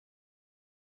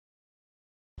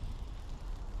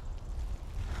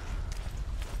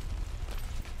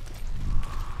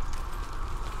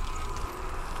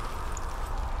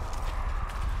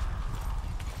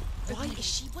Is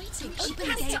she waiting? Open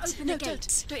the gate. Open the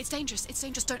gate. Don't. It's dangerous. It's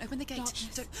dangerous. Don't open the gate.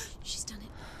 Darkness. Don't. She's done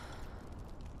it.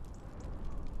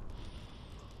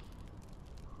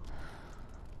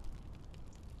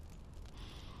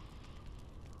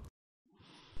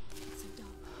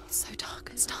 So dark.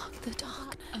 It's dark. The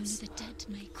darkness. Only the dead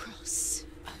may cross.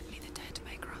 Only the dead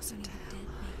may cross Only into the hell. dead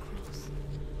may cross.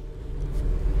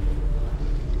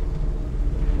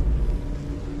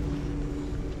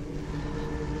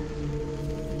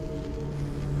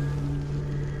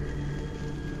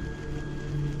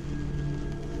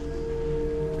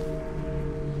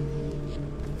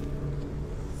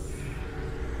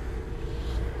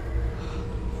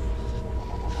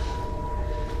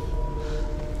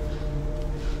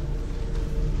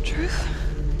 Truth?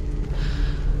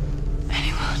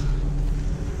 Anyone?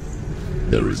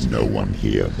 There is no one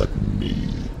here but me.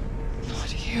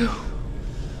 Not you.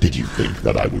 Did you think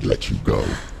that I would let you go?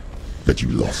 That you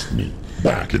lost me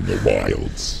back in the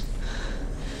wilds?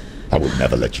 I will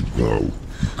never let you go.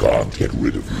 You can't get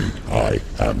rid of me. I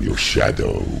am your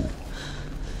shadow.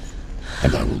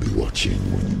 And I will be watching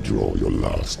when you draw your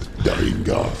last dying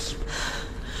gasp.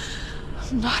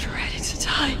 I'm not ready to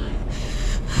die.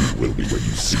 You will be when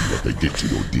you see what they did to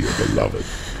your dear beloved.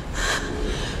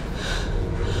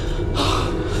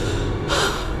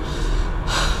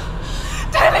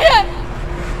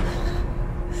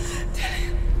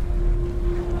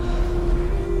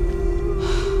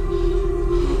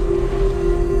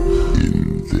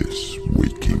 In this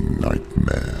waking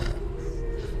nightmare,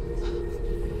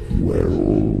 where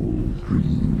all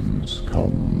dreams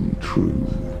come true,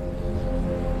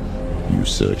 you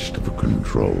searched for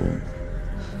control,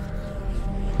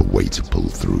 a way to pull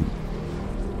through.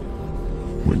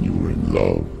 When you were in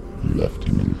love, you left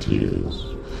him in tears,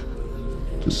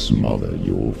 to smother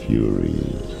your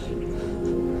furies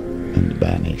and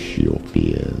banish your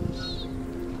fears.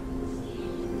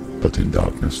 But in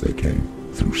darkness they came,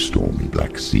 through stormy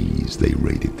black seas they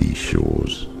raided these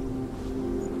shores.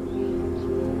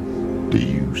 Do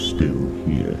you still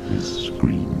hear his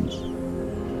screams?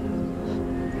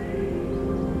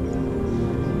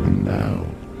 And now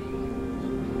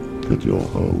that you're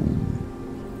home,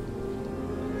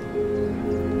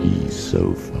 he's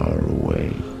so far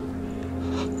away.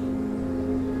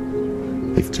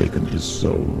 They've taken his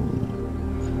soul.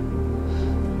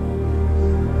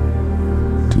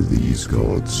 To these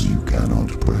gods you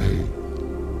cannot pray.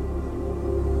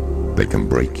 They can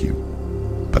break you,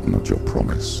 but not your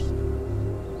promise.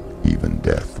 Even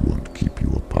death won't keep you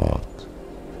apart.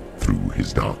 Through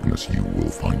his darkness you will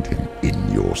find him.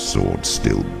 In your sword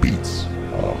still beats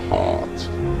a heart.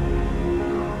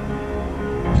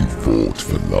 You fought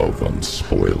for love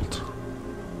unspoilt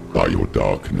by your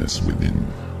darkness within.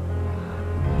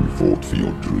 You fought for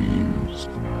your dreams.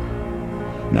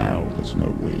 Now there's no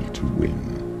way to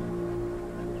win.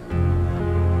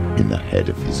 In the head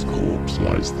of his corpse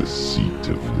lies the seat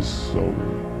of his soul.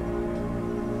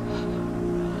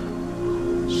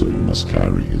 So you must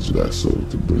carry his vessel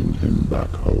to bring him back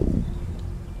home.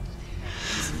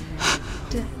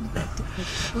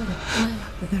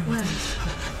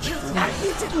 You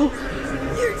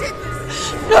did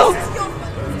this! No!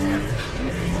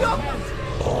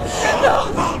 This is your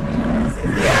fault!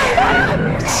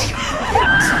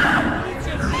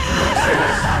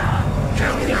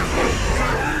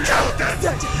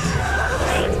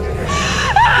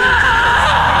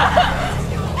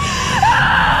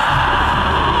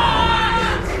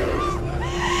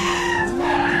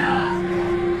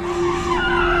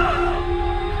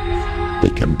 They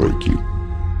can break you,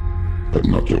 but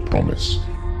not your promise.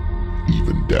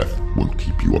 Even death won't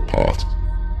keep you apart.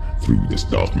 Through this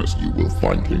darkness you will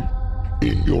find him.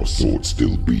 In your sword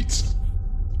still beats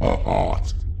a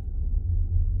heart.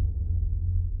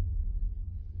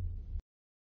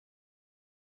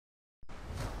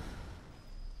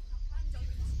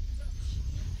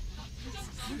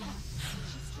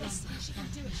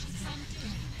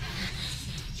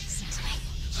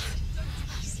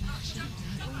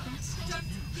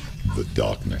 The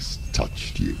darkness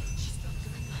touched you.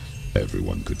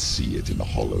 Everyone could see it in the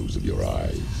hollows of your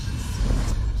eyes.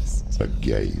 A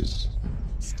gaze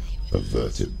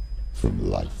averted from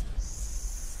life.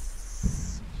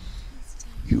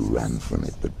 You ran from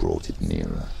it but brought it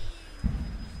nearer.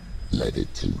 Led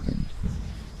it to him.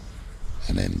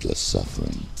 An endless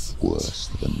suffering, worse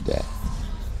than death.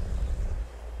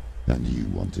 And you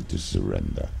wanted to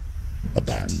surrender,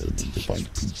 abandon and to find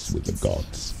peace with the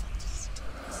gods.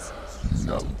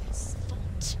 No.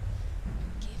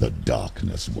 The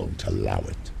darkness won't allow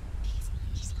it.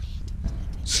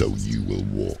 So you will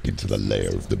walk into the lair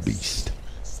of the beast.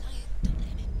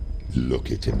 Look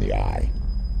it in the eye.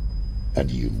 and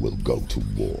you will go to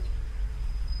war.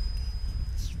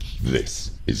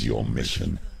 This is your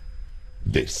mission.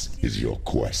 This is your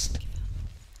quest.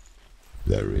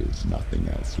 There is nothing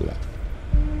else left.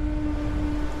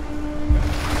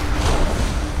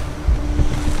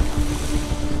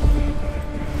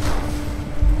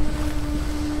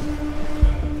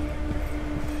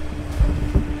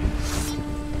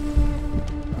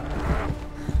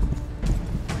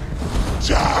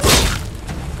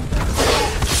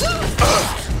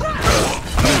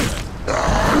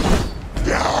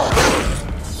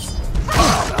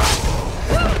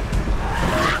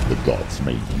 The gods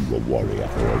made you a warrior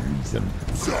for a reason.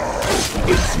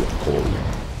 It's your calling.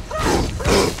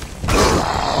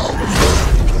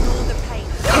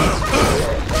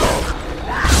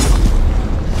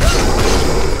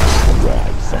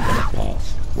 Drive someone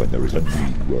past when there is a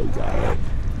new road ahead.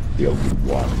 The only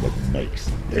one that makes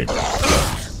any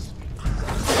sense.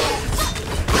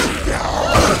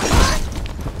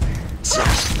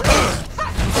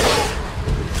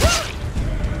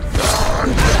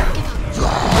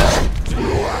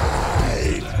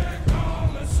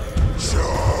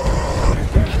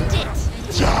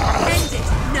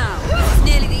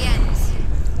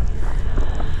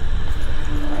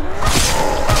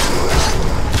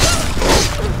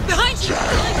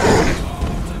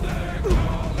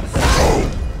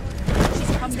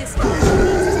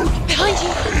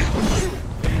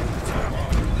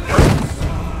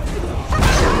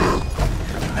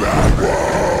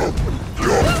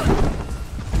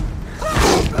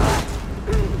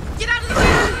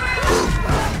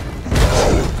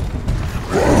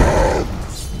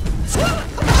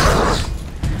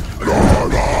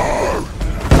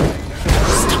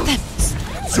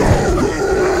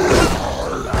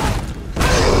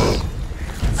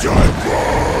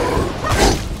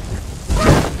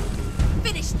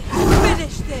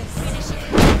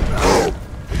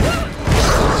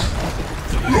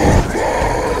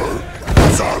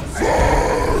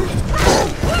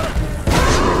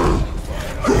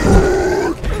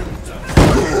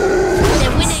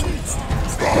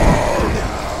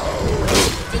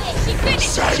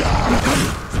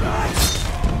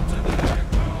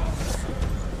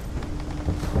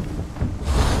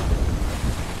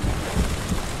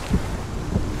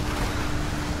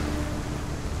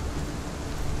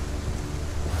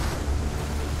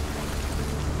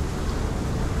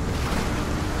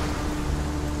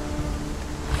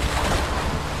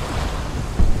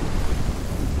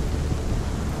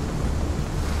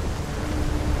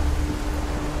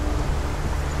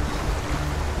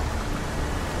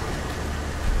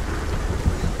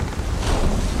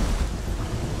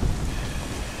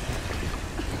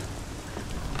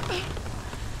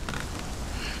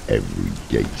 Every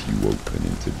gate you open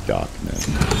into darkness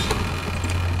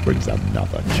brings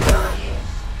another change.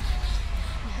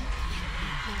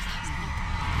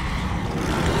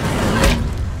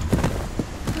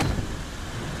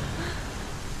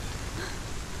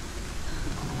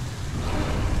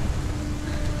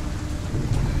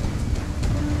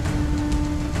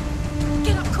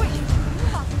 Get up quick!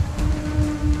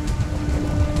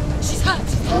 She's hurt!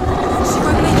 She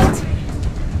won't make it!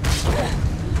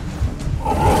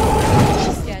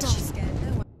 She's scared. No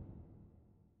one...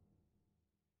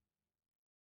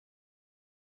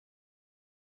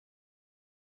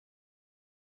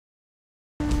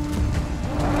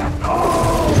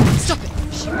 Stop it!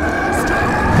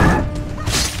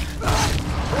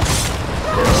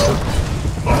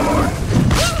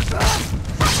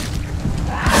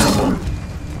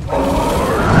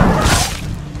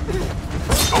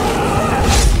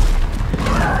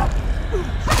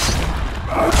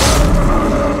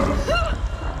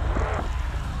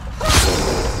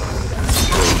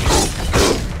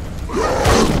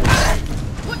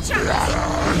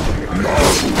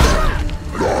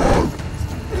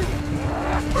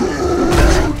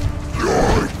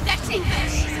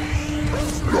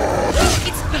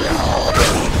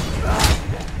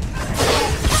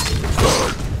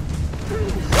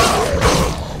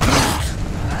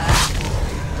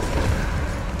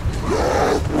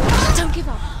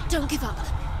 Don't give up.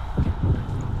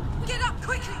 Get up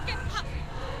quickly! Get up!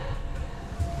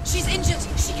 She's injured.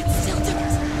 She can still do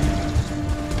it.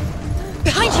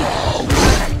 Behind you!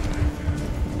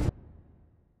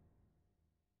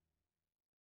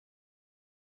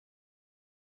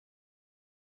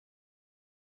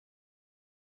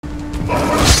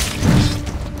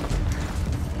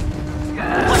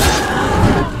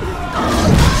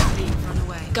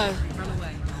 Go. Run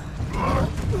away.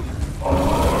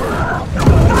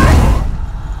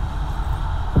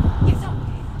 Get up.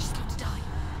 She's going to die.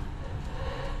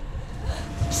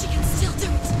 She can still do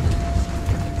it.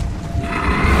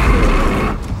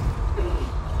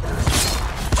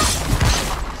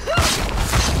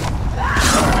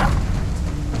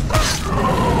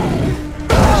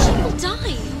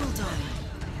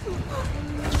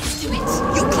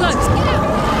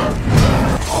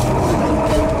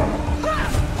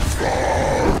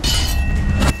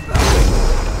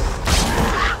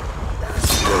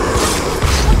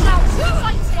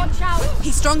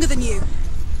 stronger than you.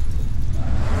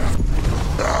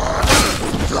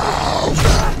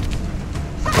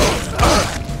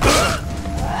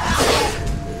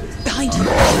 Behind you.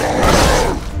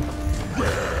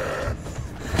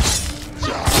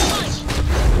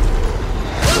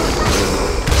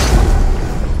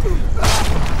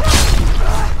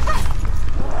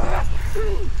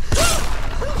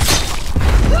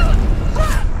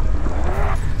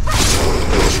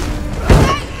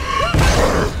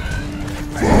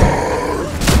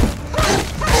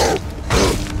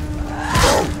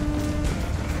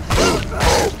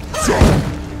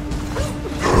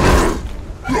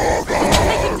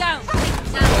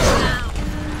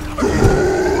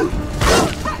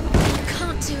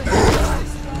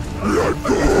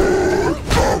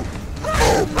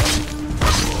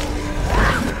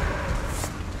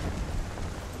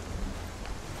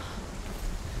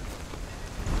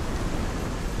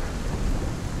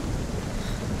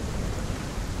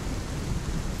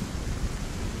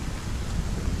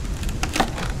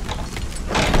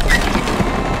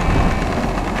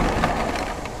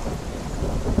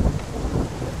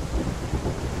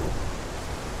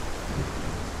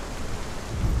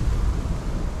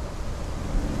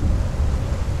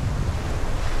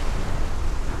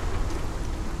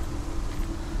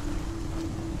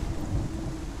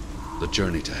 The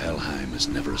journey to Helheim is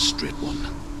never a straight one.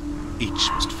 Each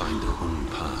must find their own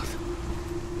path.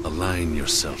 Align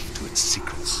yourself to its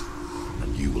secrets,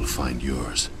 and you will find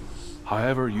yours.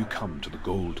 However you come to the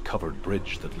gold-covered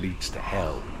bridge that leads to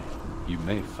Hell, you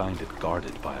may find it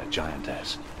guarded by a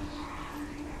giantess.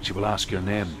 She will ask your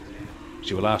name.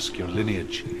 She will ask your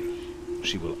lineage.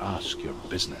 She will ask your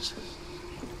business.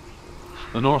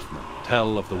 The Northmen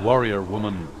tell of the warrior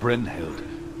woman Brynhild,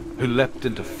 who leapt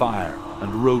into fire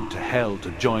and rode to Hell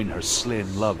to join her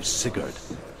slain love Sigurd,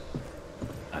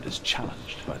 and is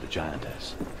challenged by the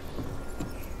giantess.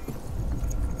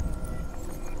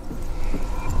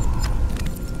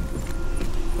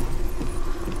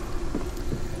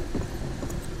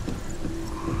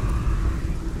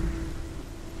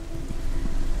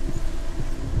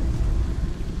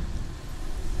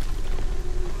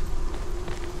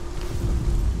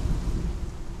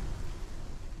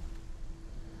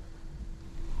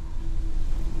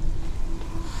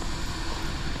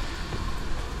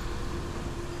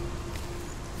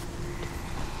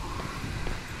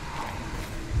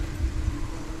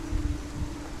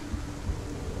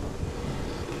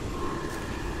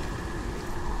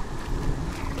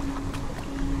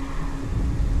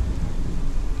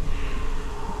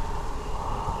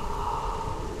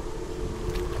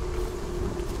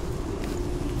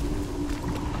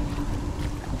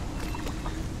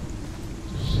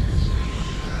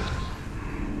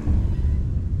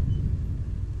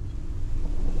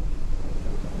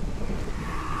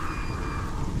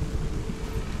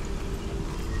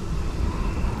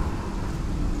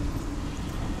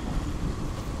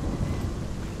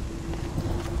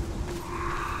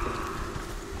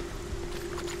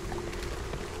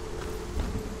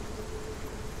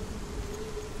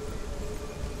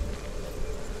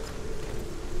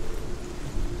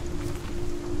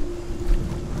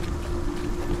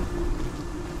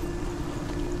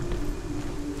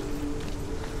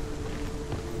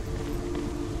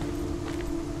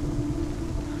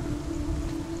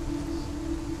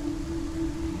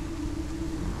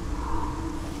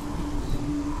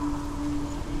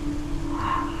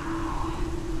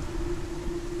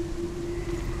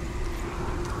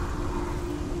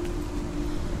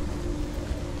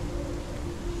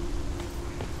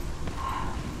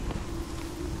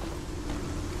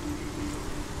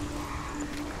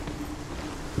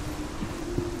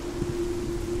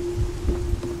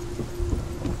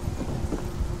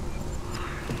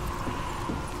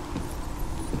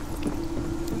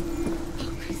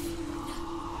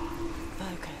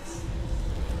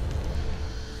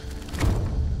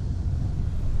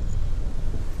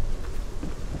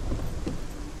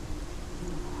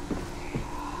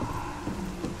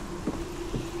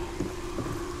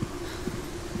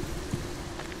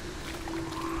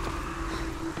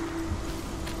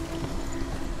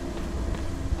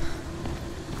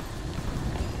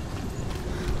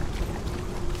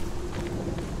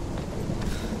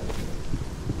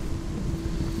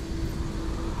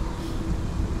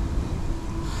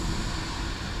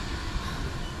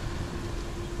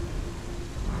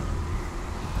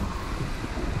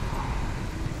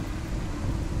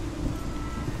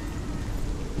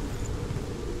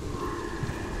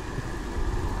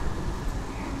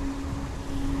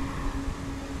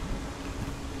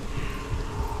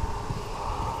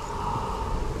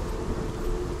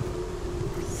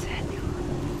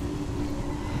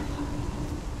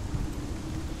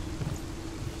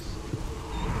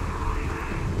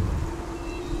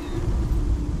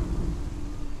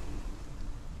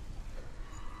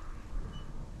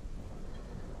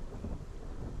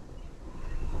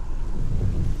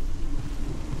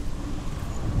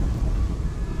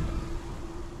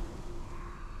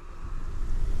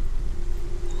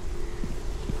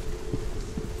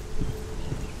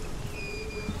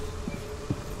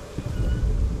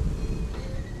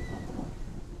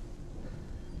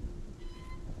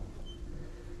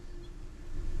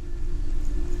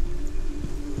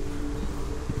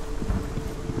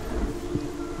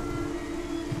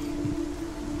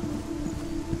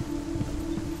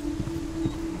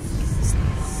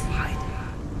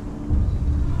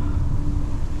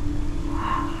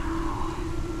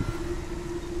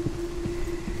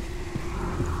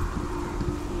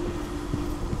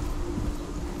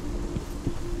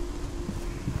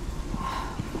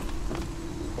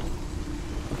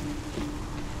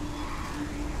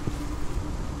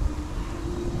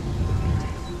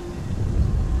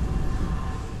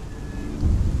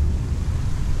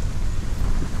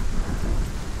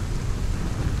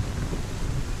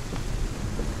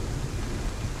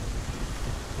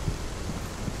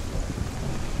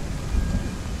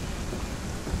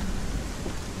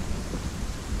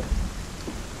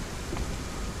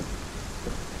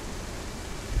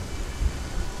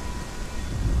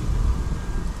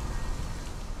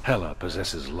 Hela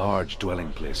possesses large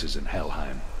dwelling places in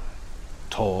Helheim.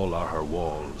 Tall are her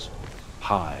walls,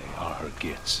 high are her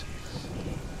gates.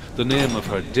 The name of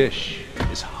her dish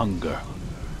is hunger.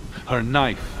 Her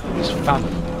knife is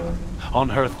famine. On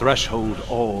her threshold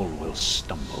all will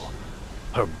stumble.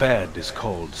 Her bed is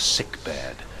called sick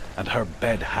bed, and her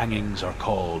bed hangings are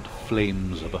called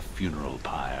flames of a funeral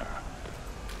pyre.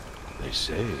 They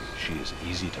say she is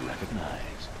easy to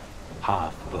recognize,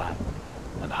 half black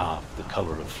and half the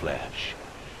color of flesh,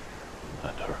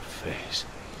 and her face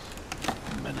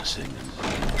menacing and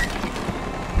grim.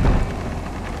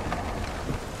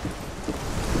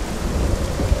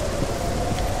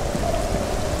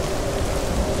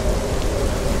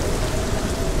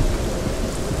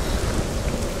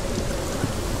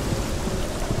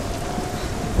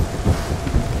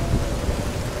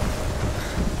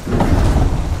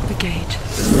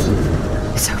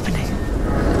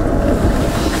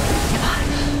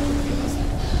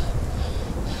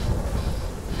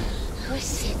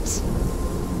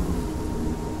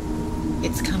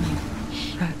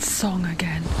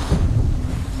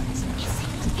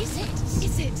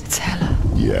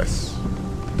 Yes,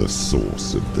 the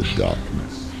source of the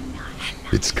darkness.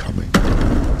 It's coming.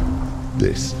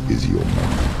 This is your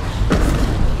moment.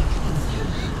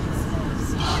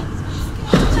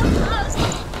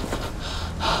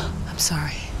 I'm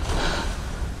sorry.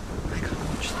 I can't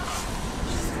watch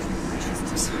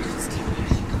this.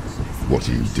 What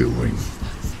are you doing?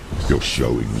 You're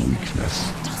showing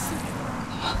weakness.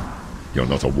 You're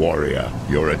not a warrior.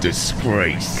 You're a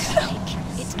disgrace.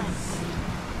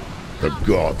 The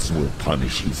gods will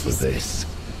punish you for this.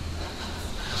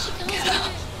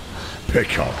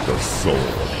 Pick up the sword.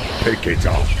 Pick it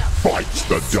up. Fight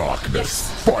the darkness.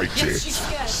 Fight it.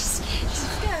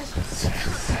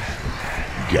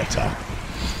 Get up.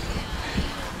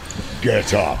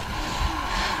 Get up.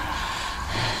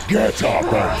 Get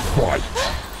up and fight.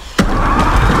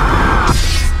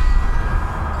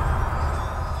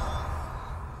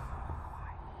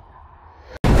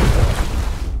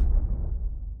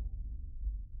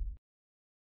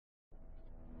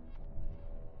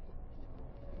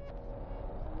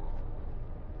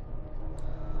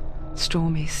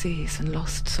 Stormy seas and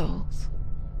lost souls.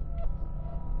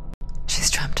 She's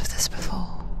dreamt of this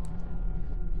before.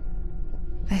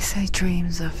 They say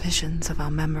dreams are visions of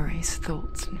our memories,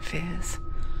 thoughts and fears,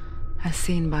 as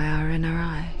seen by our inner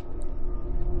eye.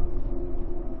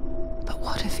 But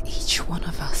what if each one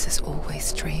of us is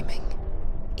always dreaming,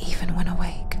 even when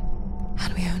awake,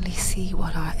 and we only see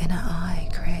what our inner eye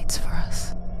creates for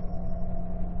us?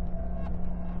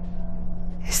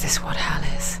 Is this what hell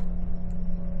is?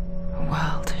 A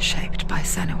world shaped by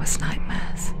Senua's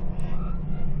nightmares.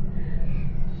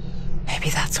 Maybe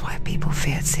that's why people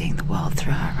feared seeing the world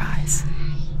through her eyes.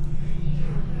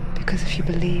 Because if you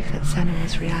believe that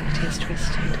Senua's reality is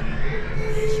twisted,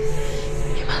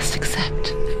 you must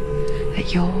accept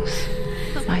that yours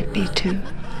might be too.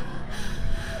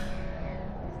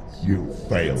 You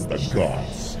failed the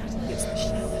gods.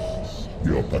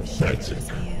 You're pathetic.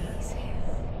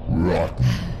 Rotten.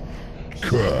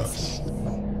 Cursed.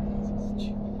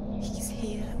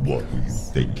 What were you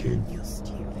thinking?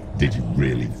 Did you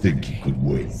really think you could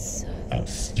win? How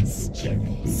stupid can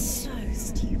you be? So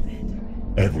stupid.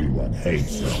 Everyone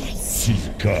hates her. She's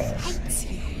cursed.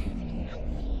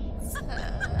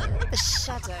 The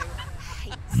shadow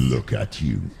hates. Look at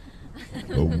you.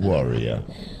 A warrior.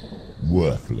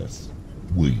 Worthless.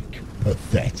 Weak.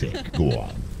 Pathetic. Go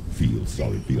on. Feel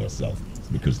sorry for yourself,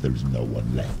 because there is no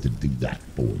one left to do that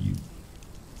for you.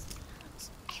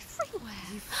 Everywhere.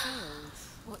 You failed.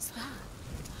 What's that?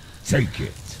 Take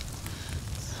it.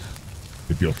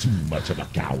 If you're too much of a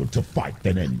coward to fight,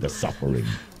 then end the suffering.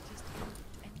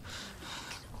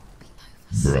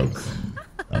 Broken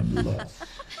and lost.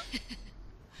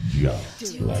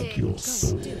 Just like your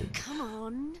sword. Come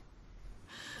on.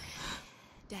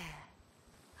 Dare.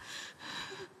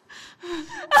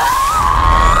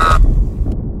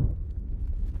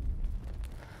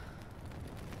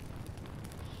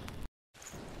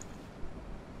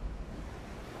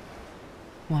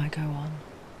 Why go on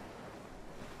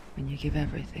when you give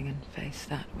everything and face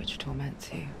that which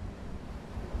torments you,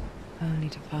 only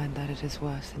to find that it is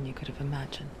worse than you could have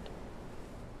imagined?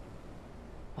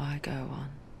 Why go on?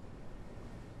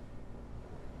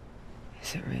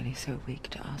 Is it really so weak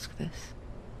to ask this?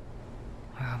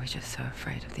 Or are we just so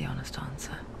afraid of the honest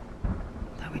answer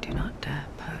that we do not dare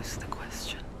pose the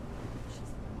question?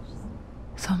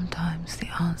 Sometimes the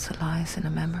answer lies in a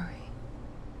memory,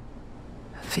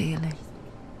 a feeling,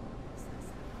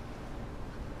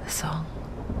 a song.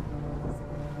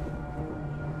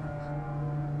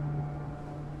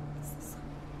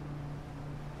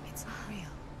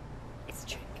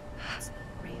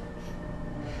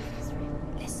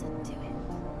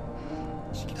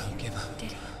 give up.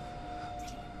 Did he?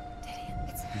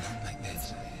 Not like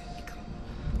this.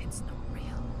 It's not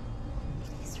real.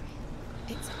 It is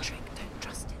real. It's a trick. Don't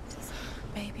trust it.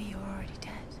 Maybe you're already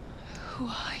dead. Who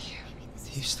are you?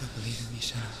 Do you still believe in me,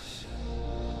 Senua?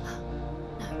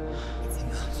 No, it's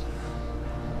not.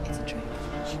 It's a trick.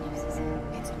 She knows he's here.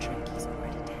 It's a trick. He's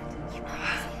already dead. You know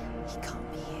he's here. He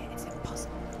can't be here. It's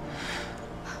impossible.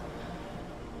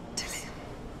 Tilly.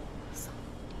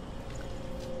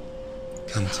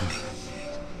 Come to me.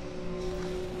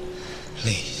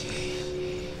 Please.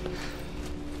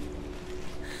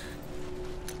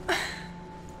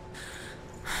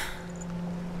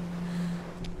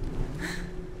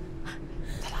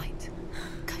 The light.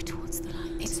 Go towards the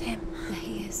light. It's him. There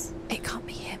he is. It can't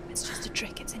be him. It's just a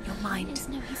trick. It's in your mind.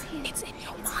 No, he's here. It's in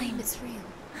your mind. It's real.